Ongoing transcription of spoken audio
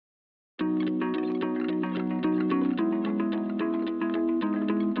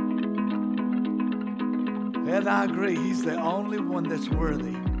And I agree, he's the only one that's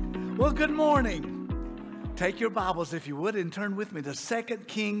worthy. Well, good morning. Take your Bibles, if you would, and turn with me to 2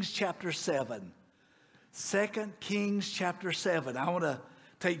 Kings chapter 7. 2 Kings chapter 7. I want to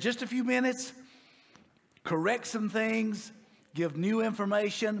take just a few minutes, correct some things, give new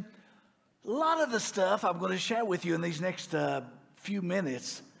information. A lot of the stuff I'm going to share with you in these next few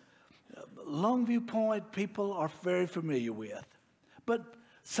minutes, Longview Point people are very familiar with. But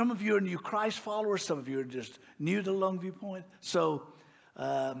some of you are new Christ followers, some of you are just new to Longview Point. So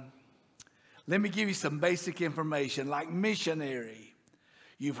let me give you some basic information, like missionary.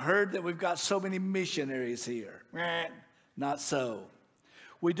 You've heard that we've got so many missionaries here. Not so.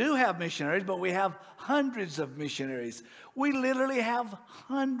 We do have missionaries, but we have hundreds of missionaries. We literally have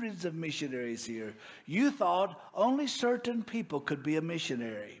hundreds of missionaries here. You thought only certain people could be a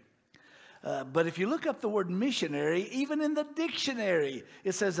missionary. But if you look up the word missionary, even in the dictionary,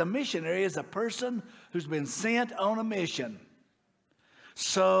 it says a missionary is a person who's been sent on a mission.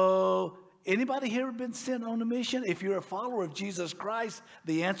 So anybody here been sent on a mission? If you're a follower of Jesus Christ,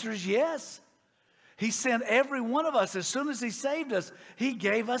 the answer is yes. He sent every one of us. As soon as he saved us, he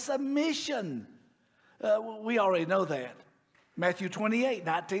gave us a mission. We already know that. Matthew 28,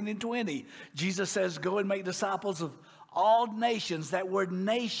 19 and 20. Jesus says, go and make disciples of all nations. That word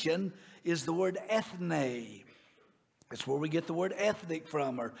nation is the word ethne. It's where we get the word ethnic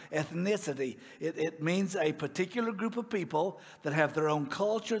from, or ethnicity. It means a particular group of people that have their own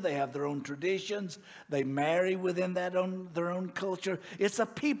culture, they have their own traditions, they marry within their own culture. It's a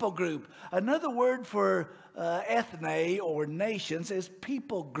people group. Another word for ethne or nations is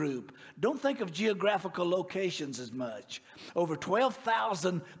people group. Don't think of geographical locations as much. Over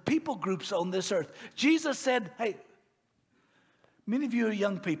 12,000 people groups on this earth. Jesus said, hey, many of you are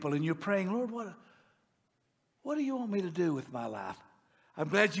young people and you're praying, Lord, what do you want me to do with my life? I'm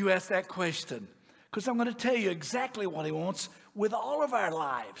glad you asked that question, because I'm going to tell you exactly what he wants with all of our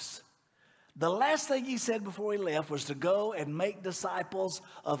lives. The last thing he said before he left was to go and make disciples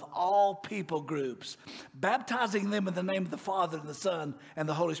of all people groups, baptizing them in the name of the Father and the Son and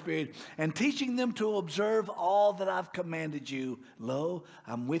the Holy Spirit, and teaching them to observe all that I've commanded you. Lo,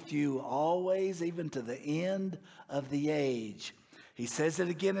 I'm with you always, even to the end of the age. He says it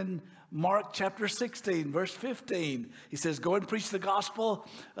again in Mark chapter 16, verse 15. He says, go and preach the gospel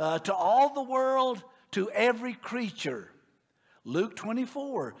to all the world, to every creature. Luke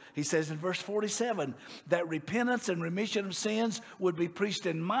 24, he says in verse 47, that repentance and remission of sins would be preached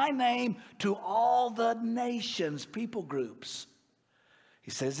in my name to all the nations, people groups.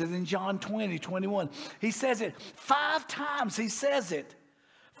 He says it in John 20, 21. He says it 5 times. He says it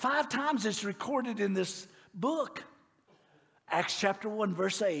 5 times. It's recorded in this book. Acts chapter 1,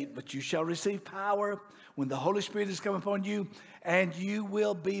 verse 8, but you shall receive power when the Holy Spirit has come upon you, and you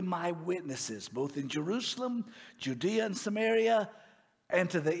will be my witnesses, both in Jerusalem, Judea, and Samaria, and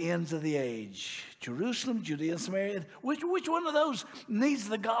to the ends of the age. Jerusalem, Judea, and Samaria. Which one of those needs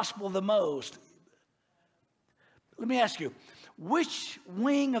the gospel the most? Let me ask you, which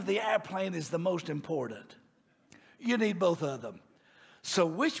wing of the airplane is the most important? You need both of them. So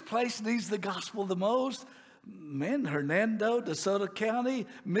which place needs the gospel the most? Man, Hernando, DeSoto County,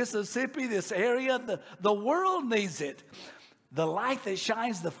 Mississippi, this area, the world needs it. The light that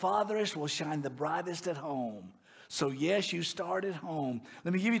shines the farthest will shine the brightest at home. So yes, you start at home.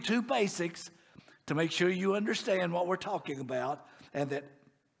 Let me give you 2 basics to make sure you understand what we're talking about, and that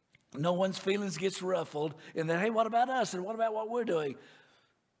no one's feelings gets ruffled, and that, hey, what about us, and what about what we're doing?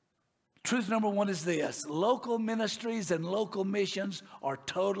 Truth number 1 is this: local ministries and local missions are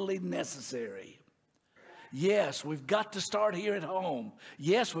totally necessary. Yes, we've got to start here at home.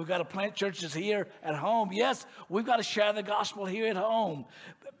 Yes, we've got to plant churches here at home. Yes, we've got to share the gospel here at home.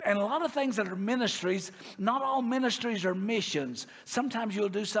 And a lot of things that are ministries, not all ministries are missions. Sometimes you'll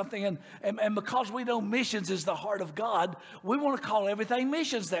do something, and because we know missions is the heart of God, we want to call everything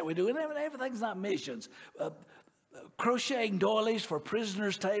missions that we do. And everything's not missions. Crocheting doilies for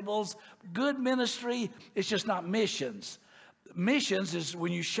prisoners' tables, good ministry, it's just not missions. Missions is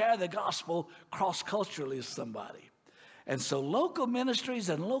when you share the gospel cross-culturally with somebody. And so local ministries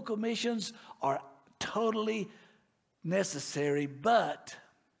and local missions are totally necessary, but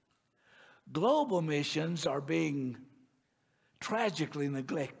global missions are being tragically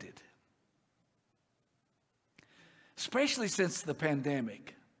neglected, especially since the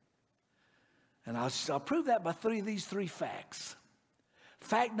pandemic. And I'll prove that by these three facts.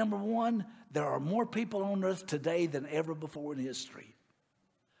 Fact number 1, there are more people on earth today than ever before in history.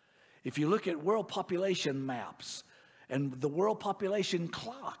 If you look at world population maps and the world population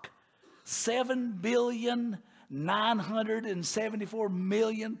clock,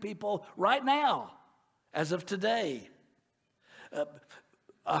 7,974,000,000 people right now as of today.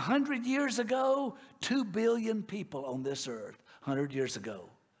 100 years ago, 2 billion people on this earth, 100 years ago.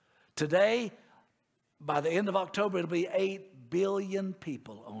 Today, by the end of October, it'll be 8 billion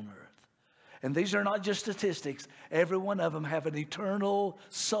people on earth. And these are not just statistics. Every one of them have an eternal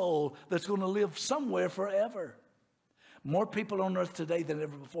soul that's going to live somewhere forever. More people on earth today than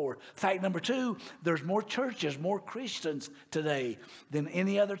ever before. Fact number 2, there's more churches, more Christians today than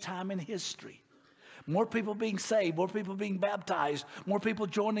any other time in history. More people being saved, more people being baptized, more people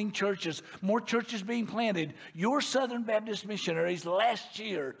joining churches, more churches being planted. Your Southern Baptist missionaries last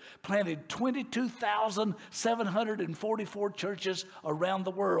year planted 22,744 churches around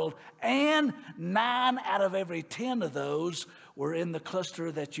the world, and 9 out of every 10 of those were in the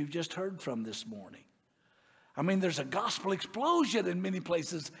cluster that you've just heard from this morning. I mean, there's a gospel explosion in many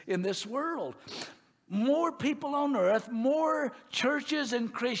places in this world. More people on earth, more churches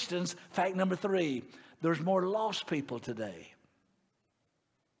and Christians. Fact number 3, there's more lost people today.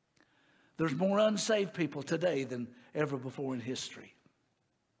 There's more unsaved people today than ever before in history.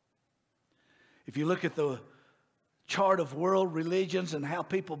 If you look at the chart of world religions and how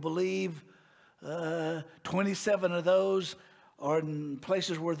people believe, 27 of those are in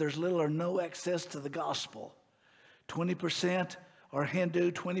places where there's little or no access to the gospel. 20% are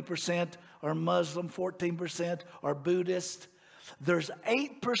Hindu, 20% are Muslim, 14% are Buddhist. There's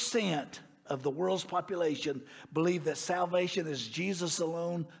 8% of the world's population believe that salvation is Jesus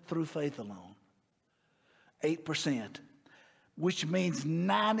alone through faith alone. 8%, which means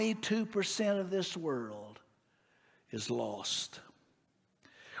 92% of this world is lost.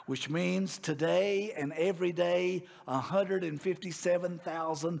 Which means today and every day,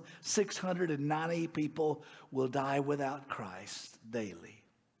 157,690 people will die without Christ daily.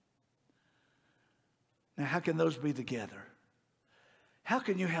 Now, how can those be together? How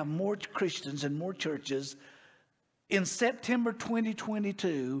can you have more Christians and more churches in September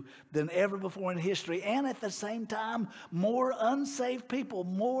 2022 than ever before in history, and at the same time, more unsaved people,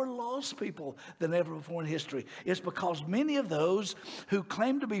 more lost people than ever before in history? It's because many of those who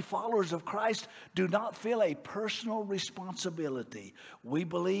claim to be followers of Christ do not feel a personal responsibility. We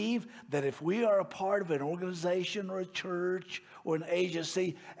believe that if we are a part of an organization or a church or an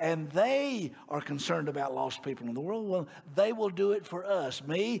agency, and they are concerned about lost people in the world, well, they will do it for us.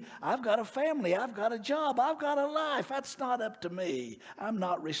 Me, I've got a family, I've got a job, I've got a life. That's not up to me. I'm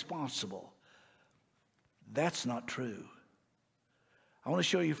not responsible. That's not true. I want to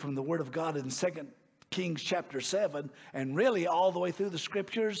show you from the Word of God in 2 Kings chapter 7, and really all the way through the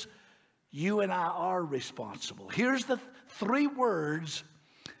Scriptures, you and I are responsible. Here's the 3 words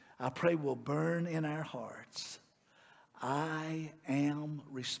I pray will burn in our hearts. I am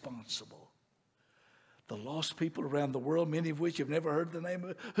responsible. The lost people around the world, many of which have never heard the name of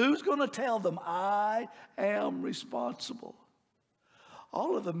it, who's going to tell them, I am responsible?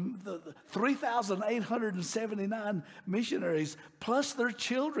 All of them, the 3,879 missionaries, plus their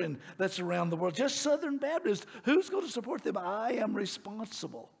children that's around the world, just Southern Baptists, who's going to support them? I am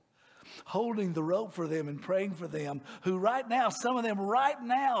responsible. Holding the rope for them and praying for them, who right now, some of them right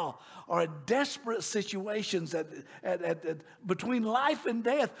now are in desperate situations between life and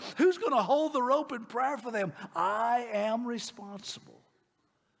death. Who's going to hold the rope in prayer for them? I am responsible.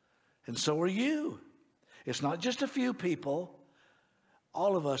 And so are you. It's not just a few people.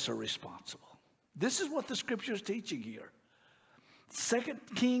 All of us are responsible. This is what the Scripture is teaching here. 2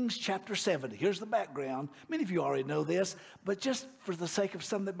 Kings chapter 7. Here's the background. Many of you already know this, but just for the sake of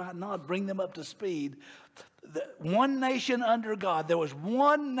some that might not, bring them up to speed. One nation under God. There was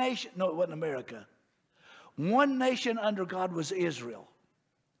one nation. No, it wasn't America. One nation under God was Israel.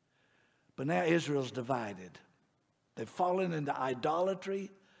 But now Israel's divided. They've fallen into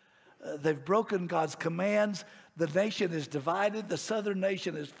idolatry. They've broken God's commands. The nation is divided. The southern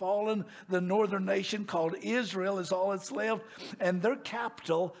nation has fallen. The northern nation, called Israel, is all that's left. And their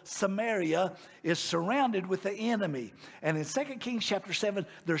capital, Samaria, is surrounded with the enemy. And in 2 Kings chapter 7,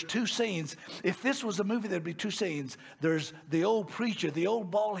 there's 2 scenes. If this was a movie, there'd be 2 scenes. There's the old preacher, the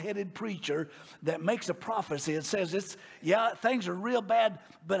old bald-headed preacher that makes a prophecy. It says, things are real bad,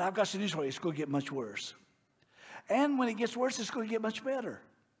 but I've got some news for you. It's going to get much worse. And when it gets worse, it's going to get much better.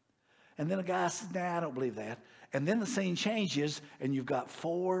 And then a guy says, nah, I don't believe that. And then the scene changes, and you've got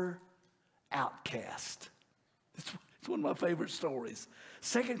 4 outcasts. It's one of my favorite stories.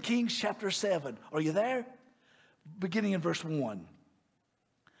 2 Kings chapter 7. Are you there? Beginning in verse 1.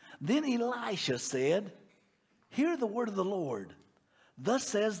 Then Elisha said, hear the word of the Lord. Thus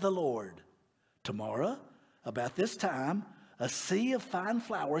says the Lord, tomorrow, about this time, a sea of fine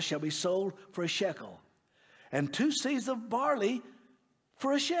flour shall be sold for a shekel, and 2 seahs of barley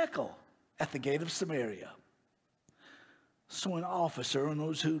for a shekel. at the gate of Samaria. So an officer on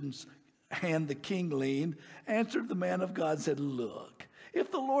whose hand the king leaned answered the man of God and said, "Look, if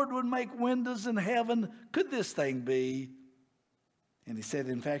the Lord would make windows in heaven, could this thing be?" And he said,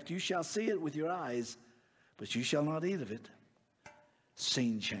 "In fact, you shall see it with your eyes, but you shall not eat of it."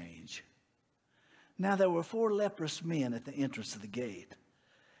 Scene change. Now there were 4 leprous men at the entrance of the gate,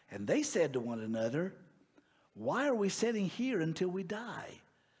 and they said to one another, "Why are we sitting here until we die?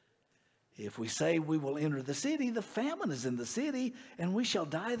 If we say we will enter the city, the famine is in the city, and we shall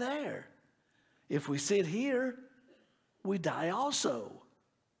die there. If we sit here, we die also.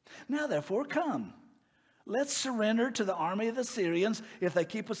 Now therefore come, let's surrender to the army of the Syrians. If they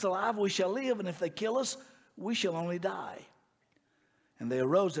keep us alive, we shall live, and if they kill us, we shall only die." And they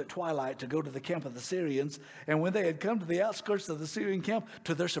arose at twilight to go to the camp of the Syrians. And when they had come to the outskirts of the Syrian camp,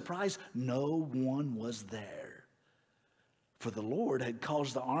 to their surprise, no one was there. For the Lord had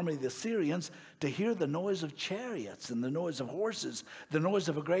caused the army of the Syrians to hear the noise of chariots and the noise of horses, the noise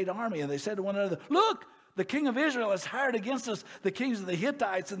of a great army. And they said to one another, "Look, the king of Israel has hired against us the kings of the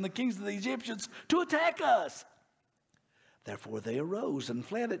Hittites and the kings of the Egyptians to attack us." Therefore they arose and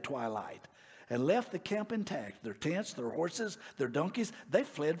fled at twilight and left the camp intact. Their tents, their horses, their donkeys, they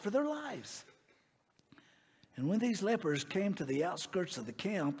fled for their lives. And when these lepers came to the outskirts of the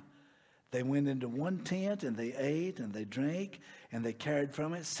camp, they went into one tent, and they ate and they drank, and they carried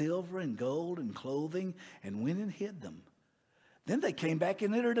from it silver and gold and clothing, and went and hid them. Then they came back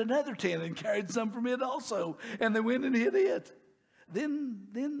and entered another tent and carried some from it also, and they went and hid it. Then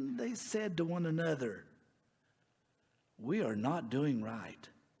they said to one another, "We are not doing right.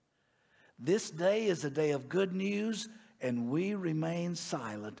 This day is a day of good news, and we remain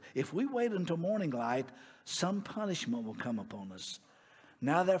silent. If we wait until morning light, some punishment will come upon us.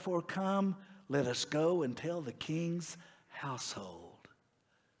 Now therefore come, let us go and tell the king's household."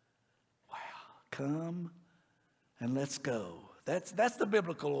 Wow, come and let's go. That's the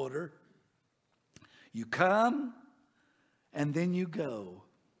biblical order. You come and then you go.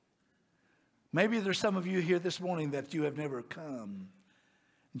 Maybe there's some of you here this morning that you have never come.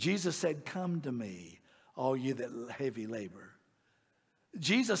 Jesus said, "Come to me, all you that heavy labor."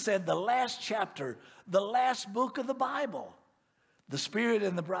 Jesus said the last chapter, the last book of the Bible, the Spirit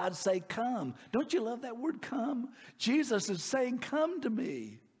and the bride say, "Come." Don't you love that word, come? Jesus is saying, "Come to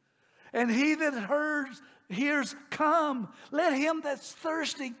me." And he that hears, come. Let him that's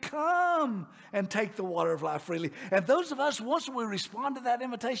thirsty come and take the water of life freely. And those of us, once we respond to that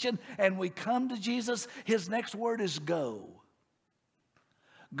invitation and we come to Jesus, his next word is go.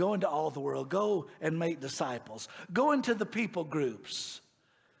 Go into all the world. Go and make disciples. Go into the people groups.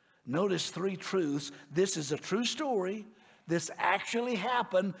 Notice 3 truths. This is a true story. This actually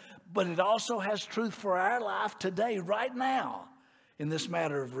happened, but it also has truth for our life today, right now, in this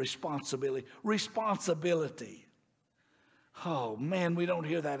matter of responsibility. Responsibility. Oh, man, we don't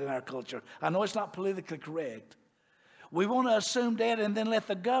hear that in our culture. I know it's not politically correct. We want to assume that and then let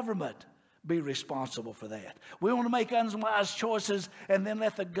the government be responsible for that. We want to make unwise choices and then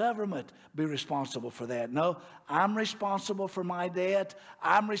let the government be responsible for that. No, I'm responsible for my debt.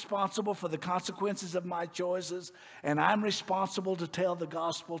 I'm responsible for the consequences of my choices. And I'm responsible to tell the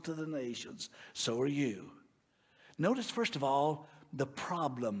gospel to the nations. So are you. Notice, first of all, the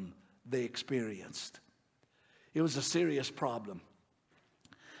problem they experienced. It was a serious problem.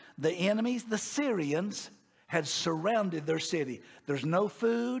 The enemies, the Syrians, had surrounded their city. There's no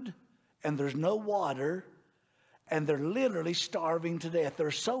food and there's no water, and they're literally starving to death. They're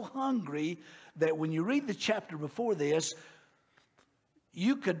so hungry that when you read the chapter before this,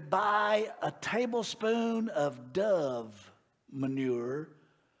 you could buy a tablespoon of dove manure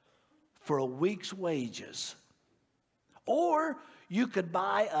for a week's wages. Or you could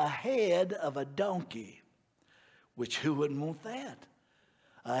buy a head of a donkey, which who wouldn't want that?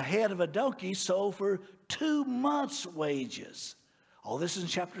 A head of a donkey sold for 2 months' wages. All this is in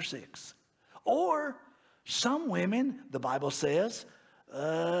chapter 6. Or some women, the Bible says,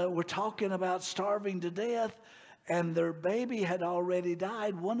 were talking about starving to death, and their baby had already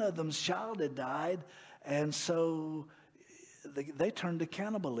died. One of them's child had died, and so they turned to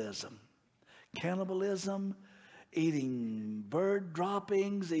cannibalism. Cannibalism, eating bird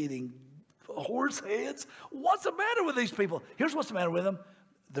droppings, eating horse heads. What's the matter with these people? Here's what's the matter with them.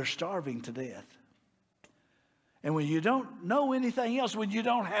 They're starving to death. And when you don't know anything else, when you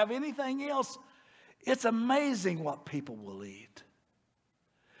don't have anything else, it's amazing what people will eat.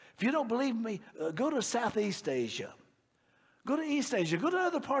 If you don't believe me, go to Southeast Asia. Go to East Asia, go to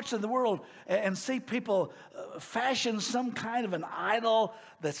other parts of the world and see people fashion some kind of an idol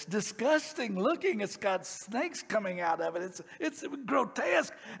that's disgusting looking. It's got snakes coming out of it. It's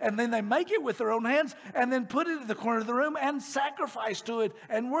grotesque. And then they make it with their own hands and then put it in the corner of the room and sacrifice to it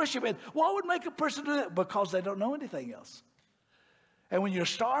and worship it. What would make a person do that? Because they don't know anything else. And when you're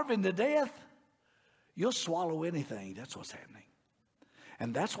starving to death, you'll swallow anything. That's what's happening.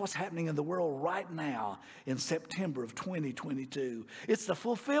 And that's what's happening in the world right now in September of 2022. It's the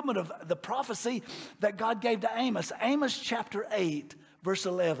fulfillment of the prophecy that God gave to Amos. Amos chapter 8, verse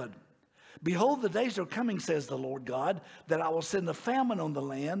 11. Behold, the days are coming, says the Lord God, that I will send a famine on the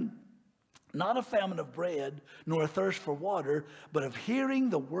land, not a famine of bread, nor a thirst for water, but of hearing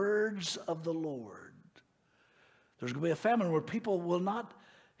the words of the Lord. There's going to be a famine where people will not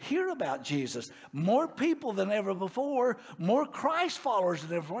hear about Jesus. More people than ever before, more Christ followers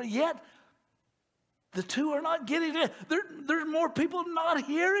than ever before, yet the two are not getting it. There's more people not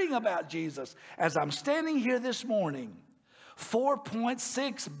hearing about Jesus. As I'm standing here this morning,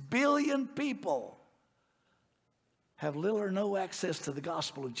 4.6 billion people have little or no access to the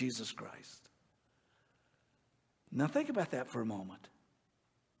gospel of Jesus Christ. Now think about that for a moment.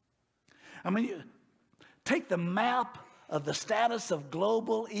 I mean, take the map of the status of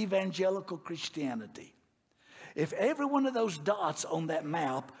global evangelical Christianity. If every one of those dots on that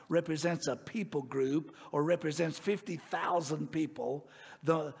map represents a people group or represents 50,000 people,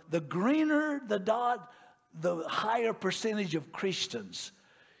 the greener the dot, the higher percentage of Christians.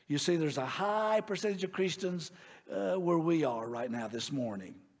 You see, there's a high percentage of Christians where we are right now this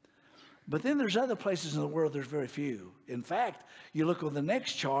morning. But then there's other places in the world there's very few. In fact, you look on the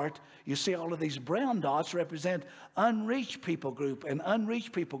next chart, you see all of these brown dots represent unreached people group. An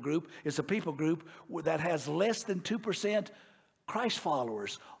unreached people group is a people group that has less than 2% Christ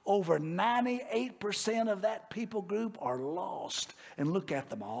followers. Over 98% of that people group are lost. And look at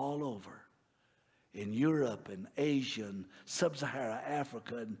them all over. In Europe and Asia and Sub-Saharan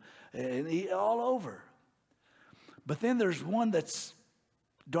Africa and all over. But then there's one that's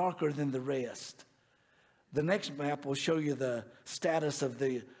darker than the rest. The next map will show you the status of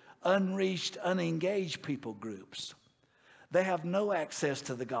the unreached, unengaged people groups. They have no access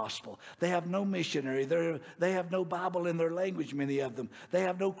to the gospel. They have no missionary. They have no Bible in their language, many of them. They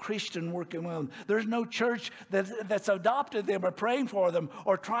have no Christian working with them. There's no church that's adopted them or praying for them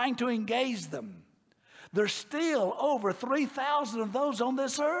or trying to engage them. There's still over 3,000 of those on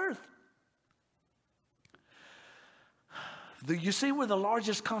this earth. You see where the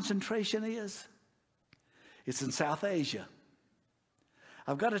largest concentration is? It's in South Asia.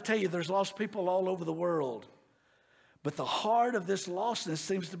 I've got to tell you, there's lost people all over the world. But the heart of this lostness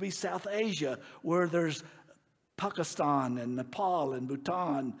seems to be South Asia, where there's Pakistan and Nepal and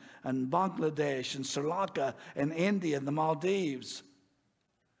Bhutan and Bangladesh and Sri Lanka and India and the Maldives.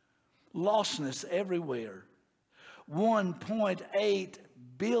 Lostness everywhere. 1.8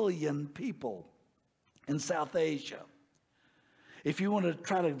 billion people in South Asia. If you want to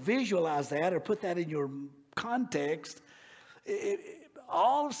try to visualize that or put that in your context,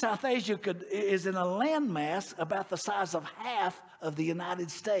 all of South Asia is in a landmass about the size of half of the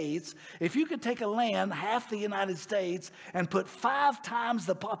United States. If you could take a land, half the United States, and put 5 times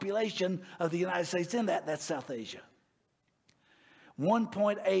the population of the United States in that, that's South Asia.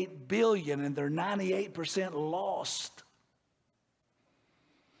 1.8 billion, and they're 98% lost.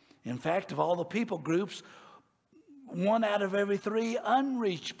 In fact, of all the people groups, 1 out of every 3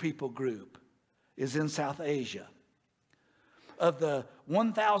 unreached people group is in South Asia. Of the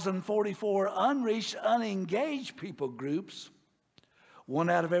 1,044 unreached, unengaged people groups, 1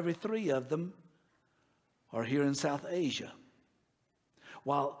 out of every 3 of them are here in South Asia.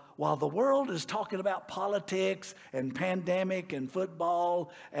 While the world is talking about politics and pandemic and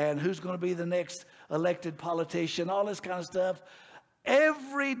football and who's going to be the next elected politician, all this kind of stuff,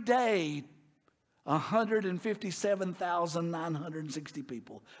 every day 157,960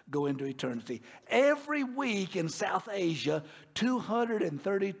 people go into eternity. Every week in South Asia,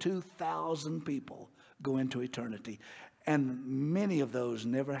 232,000 people go into eternity. And many of those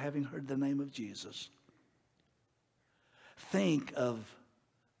never having heard the name of Jesus. Think of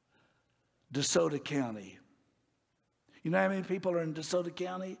DeSoto County. You know how many people are in DeSoto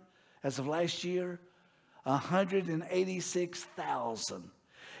County as of last year? 186,000.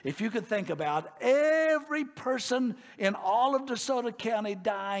 If you could think about every person in all of DeSoto County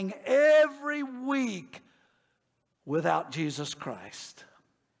dying every week without Jesus Christ,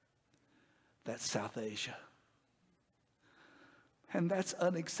 that's South Asia. And that's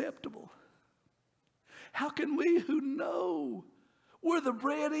unacceptable. How can we who know where the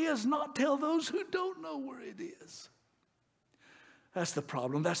bread is not tell those who don't know where it is? That's the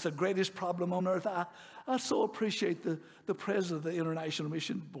problem. That's the greatest problem on earth. I so appreciate the president of the International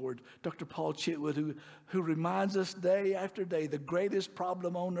Mission Board, Dr. Paul Chitwood, who reminds us day after day the greatest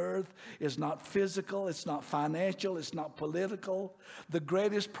problem on earth is not physical, it's not financial, it's not political. The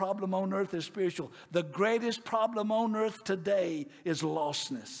greatest problem on earth is spiritual. The greatest problem on earth today is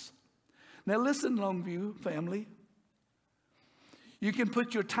lostness. Now listen, Longview family. You can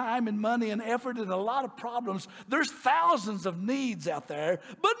put your time and money and effort in a lot of problems. There's thousands of needs out there,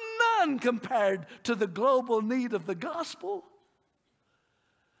 but none compared to the global need of the gospel.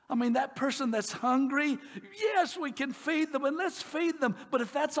 I mean, that person that's hungry, yes, we can feed them, and let's feed them. But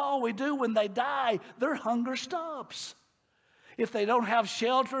if that's all we do when they die, their hunger stops. If they don't have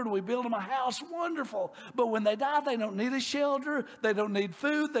shelter and we build them a house, wonderful. But when they die, they don't need a shelter. They don't need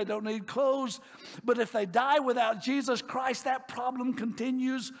food. They don't need clothes. But if they die without Jesus Christ, that problem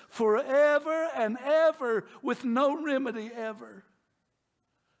continues forever and ever with no remedy ever.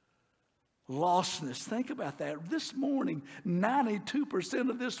 Lostness. Think about that. This morning, 92%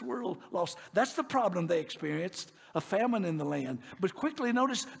 of this world lost. That's the problem they experienced, a famine in the land. But quickly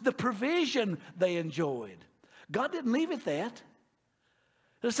notice the provision they enjoyed. God didn't leave it that.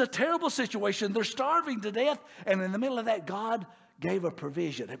 It's a terrible situation. They're starving to death. And in the middle of that, God gave a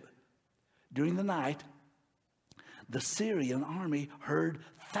provision. During the night, the Syrian army heard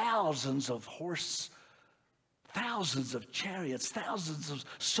thousands of horse, thousands of chariots, thousands of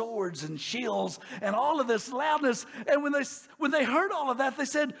swords and shields, and all of this loudness. And when they heard all of that, they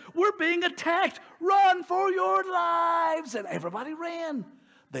said, "We're being attacked. Run for your lives." And everybody ran.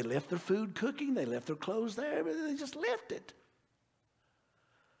 They left their food cooking. They left their clothes there. They just left it.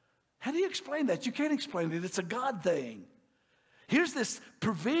 How do you explain that? You can't explain it. It's a God thing. Here's this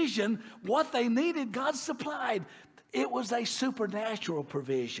provision. What they needed, God supplied. It was a supernatural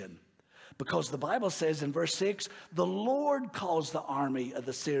provision. Because the Bible says in verse 6, the Lord caused the army of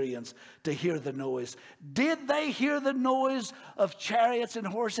the Syrians to hear the noise. Did they hear the noise of chariots and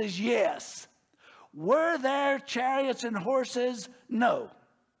horses? Yes. Were there chariots and horses? No.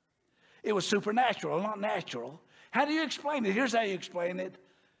 It was supernatural, not natural. How do you explain it? Here's how you explain it.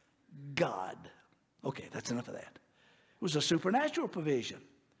 God. Okay, that's enough of that. It was a supernatural provision.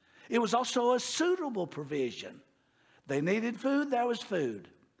 It was also a suitable provision. They needed food, there was food.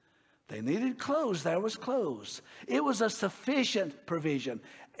 They needed clothes, there was clothes. It was a sufficient provision.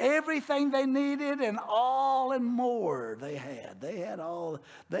 Everything they needed and all and more they had. They had all,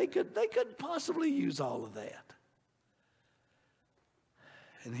 they could possibly use all of that.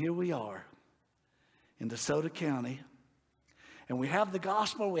 And here we are in DeSoto County, and we have the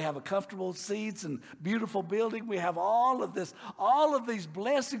gospel, we have a comfortable seats and beautiful building, we have all of this, all of these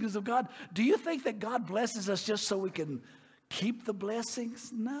blessings of God. Do you think that God blesses us just so we can keep the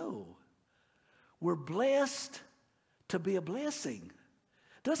blessings? No. We're blessed to be a blessing.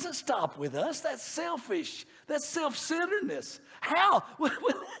 Doesn't stop with us. That's selfish. That's self-centeredness. How?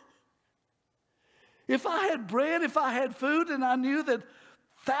 If I had bread, if I had food, and I knew that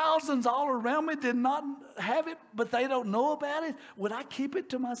thousands all around me did not have it, but they don't know about it, would I keep it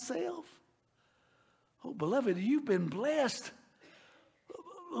to myself? Oh, beloved, you've been blessed.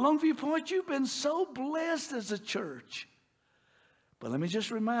 Longview Point, you've been so blessed as a church. But let me just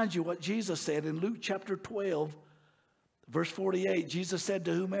remind you what Jesus said in Luke chapter 12, verse 48. Jesus said,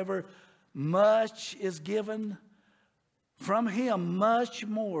 to whomever much is given, from him much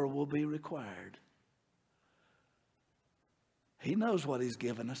more will be required. He knows what he's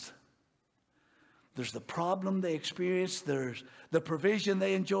given us. There's the problem they experienced. There's the provision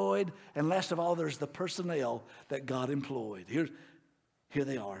they enjoyed. And last of all, there's the personnel that God employed. Here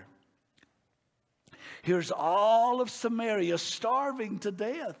they are. Here's all of Samaria starving to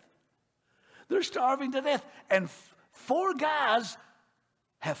death. They're starving to death. And 4 guys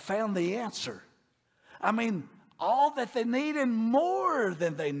have found the answer. I mean, all that they need and more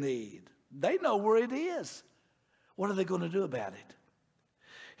than they need. They know where it is. What are they going to do about it?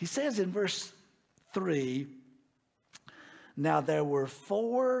 He says in verse 3, now there were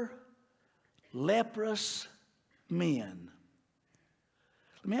 4 leprous men.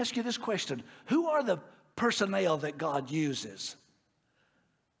 Let me ask you this question. Who are the personnel that God uses?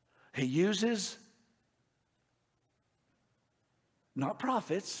 He uses not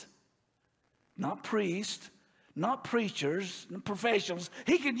prophets, not priests, not preachers, professionals.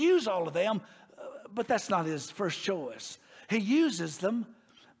 He could use all of them, but that's not his first choice. He uses them,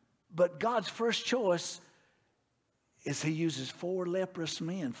 but God's first choice is he uses 4 leprous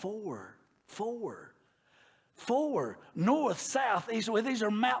men. 4. North, south, east, west. These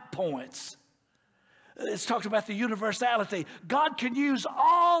are map points. It's talked about the universality. God can use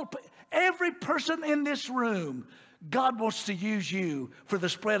every person in this room. God wants to use you for the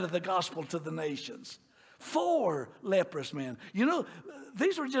spread of the gospel to the nations. 4 leprous men. You know,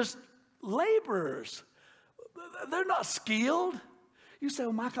 these were just laborers. They're not skilled. You say,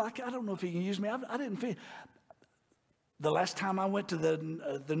 well, Michael, I don't know if he can use me. I didn't feel. The last time I went to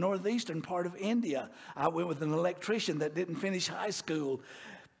the northeastern part of India, I went with an electrician that didn't finish high school.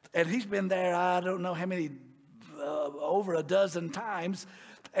 And he's been there, I don't know how many, over a dozen times,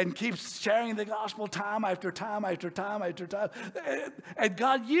 and keeps sharing the gospel time after time after time after time. And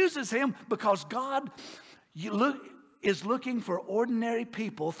God uses him because God is looking for ordinary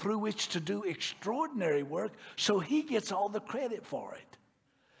people through which to do extraordinary work, so he gets all the credit for it.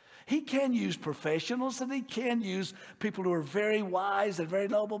 He can use professionals and he can use people who are very wise and very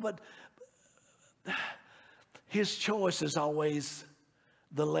noble, but his choice is always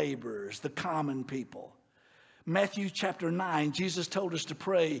the laborers, the common people. Matthew chapter 9, Jesus told us to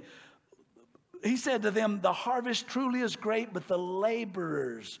pray. He said to them, the harvest truly is great, but the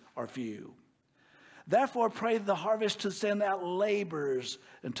laborers are few. Therefore, pray the harvest to send out laborers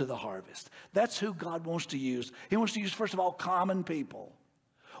into the harvest. That's who God wants to use. He wants to use, first of all, common people,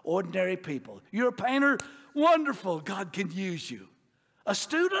 ordinary people. You're a painter? Wonderful. God can use you. A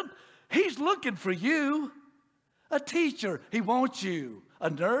student? He's looking for you. A teacher? He wants you. A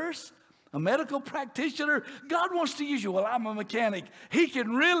nurse? A medical practitioner? God wants to use you. Well, I'm a mechanic. He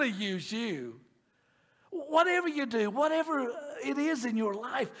can really use you. Whatever you do, whatever it is in your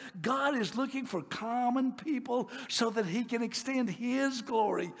life, God is looking for common people so that he can extend his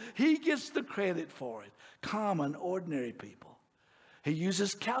glory. He gets the credit for it. Common, ordinary people. He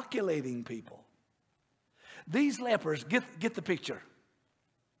uses calculating people. These lepers, get the picture.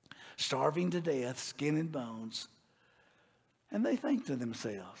 Starving to death, skin and bones. And they think to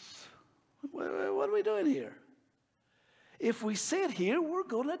themselves, what are we doing here? If we sit here, we're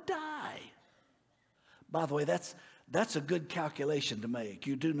going to die. By the way, that's a good calculation to make.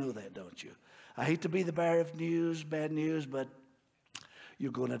 You do know that, don't you? I hate to be the bearer of news, bad news, but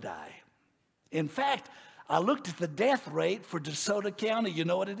you're going to die. In fact, I looked at the death rate for DeSoto County. You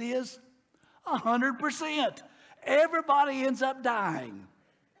know what it is? 100%. Everybody ends up dying.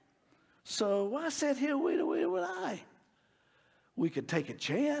 So why sit here? We would die. We could take a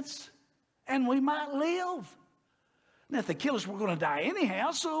chance, and we might live. Now, if they kill us, we're going to die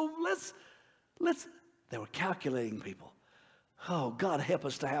anyhow. So let's. They were calculating people. Oh, God, help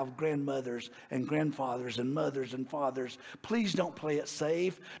us to have grandmothers and grandfathers and mothers and fathers. Please don't play it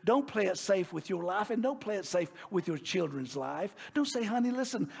safe. Don't play it safe with your life, and don't play it safe with your children's life. Don't say, honey,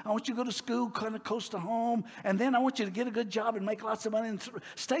 listen, I want you to go to school kind of close to home, and then I want you to get a good job and make lots of money. And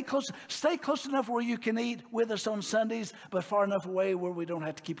stay close enough where you can eat with us on Sundays, but far enough away where we don't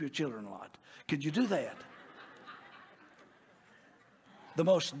have to keep your children a lot. Could you do that? The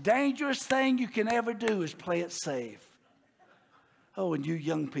most dangerous thing you can ever do is play it safe. Oh, and you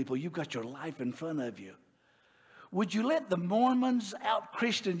young people, you've got your life in front of you. Would you let the Mormons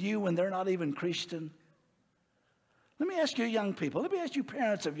out-Christian you when they're not even Christian? Let me ask you young people. Let me ask you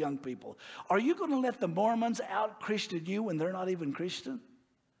parents of young people. Are you going to let the Mormons out-Christian you when they're not even Christian?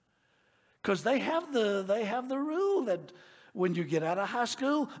 Because they have the rule that when you get out of high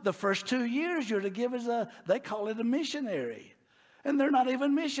school, the first 2 years you're to give they call it a missionary. And they're not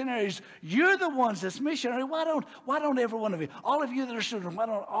even missionaries. You're the ones that's missionary. Why don't every one of you, all of you that are students, why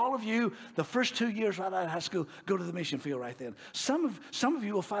don't all of you, the first 2 years right out of high school, go to the mission field right then? Some of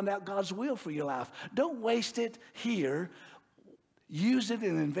you will find out God's will for your life. Don't waste it here. Use it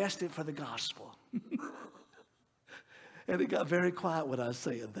and invest it for the gospel. And it got very quiet when I was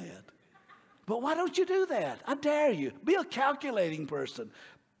saying that. But why don't you do that? I dare you. Be a calculating person.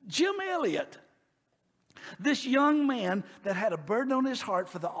 Jim Elliot. This young man that had a burden on his heart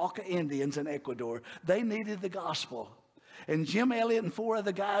for the Auca Indians in Ecuador, they needed the gospel. And Jim Elliot and 4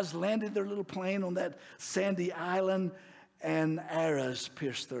 other guys landed their little plane on that sandy island, and arrows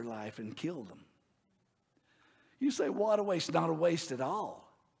pierced their life and killed them. You say, what a waste. Not a waste at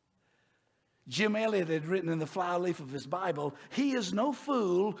all. Jim Elliot had written in the flyleaf of his Bible, he is no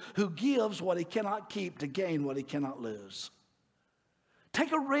fool who gives what he cannot keep to gain what he cannot lose.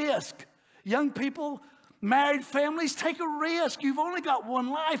 Take a risk. Young people, married families, take a risk. You've only got one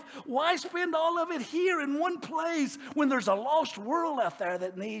life. Why spend all of it here in one place when there's a lost world out there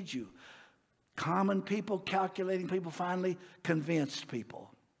that needs you? Common people, calculating people, finally convinced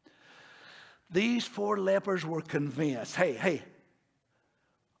people. These 4 lepers were convinced. Hey,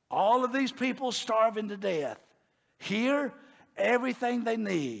 all of these people starving to death. Here, everything they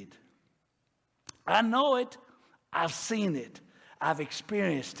need. I know it. I've seen it. I've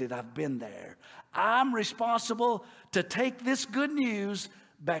experienced it. I've been there. I'm responsible to take this good news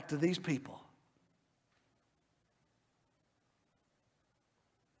back to these people.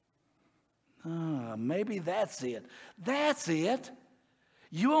 Maybe that's it. That's it.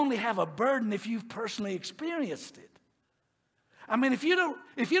 You only have a burden if you've personally experienced it. I mean, if you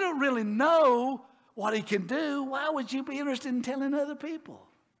don't really know what he can do, why would you be interested in telling other people?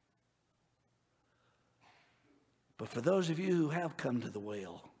 But for those of you who have come to the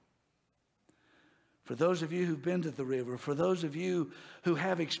well, for those of you who've been to the river, for those of you who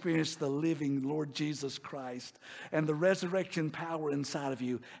have experienced the living Lord Jesus Christ and the resurrection power inside of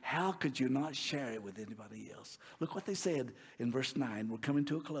you, how could you not share it with anybody else? Look what they said in verse 9. We're coming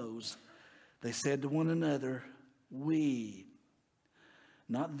to a close. They said to one another, we,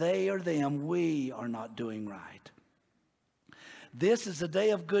 not they or them, we are not doing right. This is a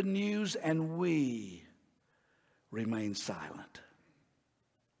day of good news, and we remain silent.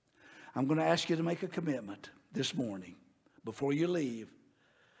 I'm going to ask you to make a commitment this morning before you leave.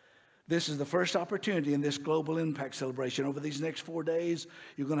 This is the first opportunity in this Global Impact Celebration. Over these next 4 days,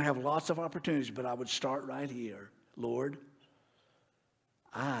 you're going to have lots of opportunities, but I would start right here. Lord,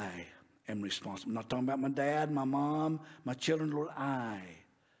 I am responsible. I'm not talking about my dad, my mom, my children. Lord, I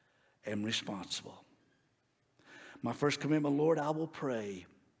am responsible. My first commitment, Lord, I will pray.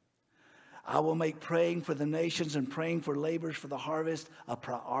 I will make praying for the nations and praying for laborers for the harvest a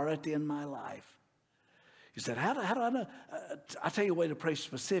priority in my life. You said, how do I know? I'll tell you a way to pray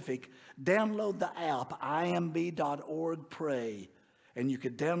specific. Download the app, imb.org pray. And you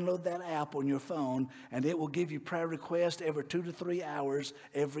could download that app on your phone, and it will give you prayer requests every 2 to 3 hours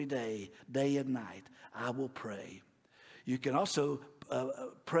every day, day and night. I will pray. You can also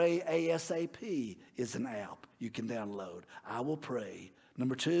pray ASAP is an app you can download. I will pray.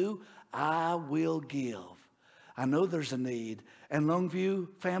 Number 2, I will give. I know there's a need. And Longview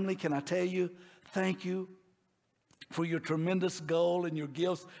family, can I tell you, thank you for your tremendous goal and your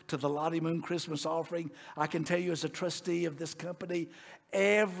gifts to the Lottie Moon Christmas offering. I can tell you as a trustee of this company,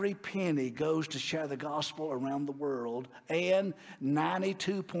 every penny goes to share the gospel around the world. And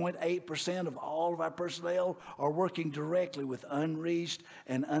 92.8% of all of our personnel are working directly with unreached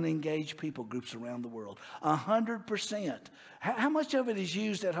and unengaged people groups around the world. 100%. How much of it is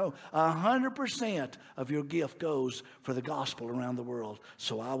used at home? 100% of your gift goes for the gospel around the world.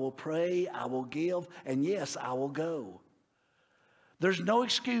 So I will pray, I will give, and yes, I will go. There's no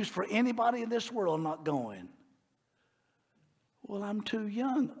excuse for anybody in this world not going. Well, I'm too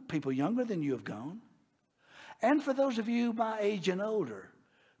young. People younger than you have gone. And for those of you my age and older,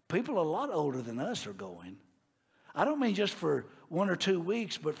 people a lot older than us are going. I don't mean just for 1 or 2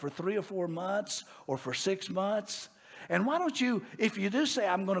 weeks, but for 3 or 4 months or for 6 months. And why don't you, if you do say,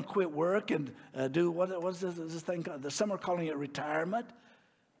 I'm going to quit work and do, what's this thing called? Some are calling it retirement.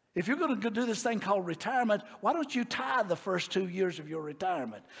 If you're going to do this thing called retirement, why don't you tithe the first 2 years of your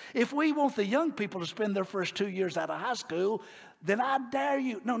retirement? If we want the young people to spend their first 2 years out of high school, then I dare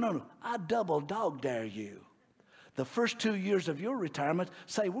you. No. I double dog dare you. The first 2 years of your retirement,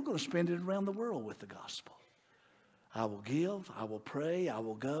 say, we're going to spend it around the world with the gospel. I will give, I will pray, I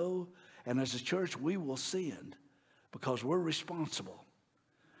will go. And as a church, we will send because we're responsible.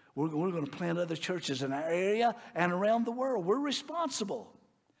 We're going to plant other churches in our area and around the world. We're responsible.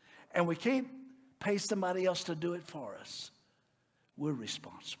 And we can't pay somebody else to do it for us. We're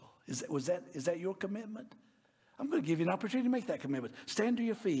responsible. Is that your commitment? I'm going to give you an opportunity to make that commitment. Stand to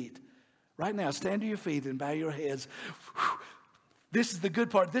your feet. Right now, stand to your feet and bow your heads. This is the good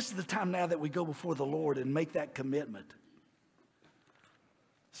part. This is the time now that we go before the Lord and make that commitment.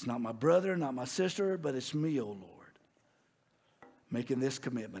 It's not my brother, not my sister, but it's me, oh Lord, making this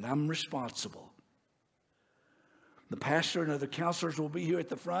commitment. I'm responsible. The pastor and other counselors will be here at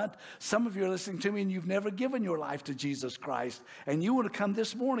the front. Some of you are listening to me and you've never given your life to Jesus Christ. And you want to come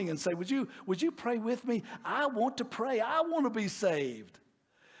this morning and say, would you pray with me? I want to pray. I want to be saved.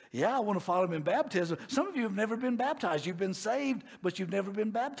 Yeah, I want to follow him in baptism. Some of you have never been baptized. You've been saved, but you've never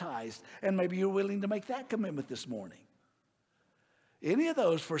been baptized. And maybe you're willing to make that commitment this morning. Any of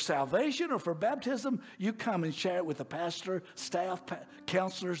those for salvation or for baptism, you come and share it with the pastor, staff,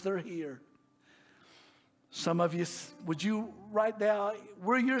 counselors, they're here. Some of you, would you right now,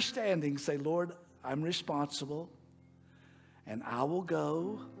 where you're standing, say, Lord, I'm responsible, and I will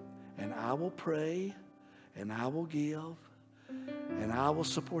go, and I will pray, and I will give, and I will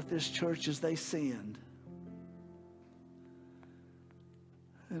support this church as they send.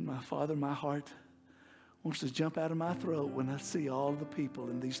 And my Father, my heart wants to jump out of my throat when I see all the people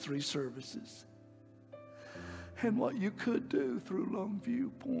in these 3 services and what you could do through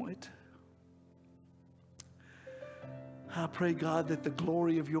Longview Point. I pray, God, that the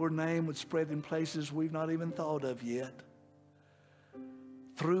glory of your name would spread in places we've not even thought of yet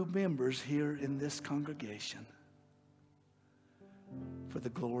through members here in this congregation. for the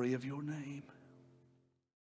glory of your name.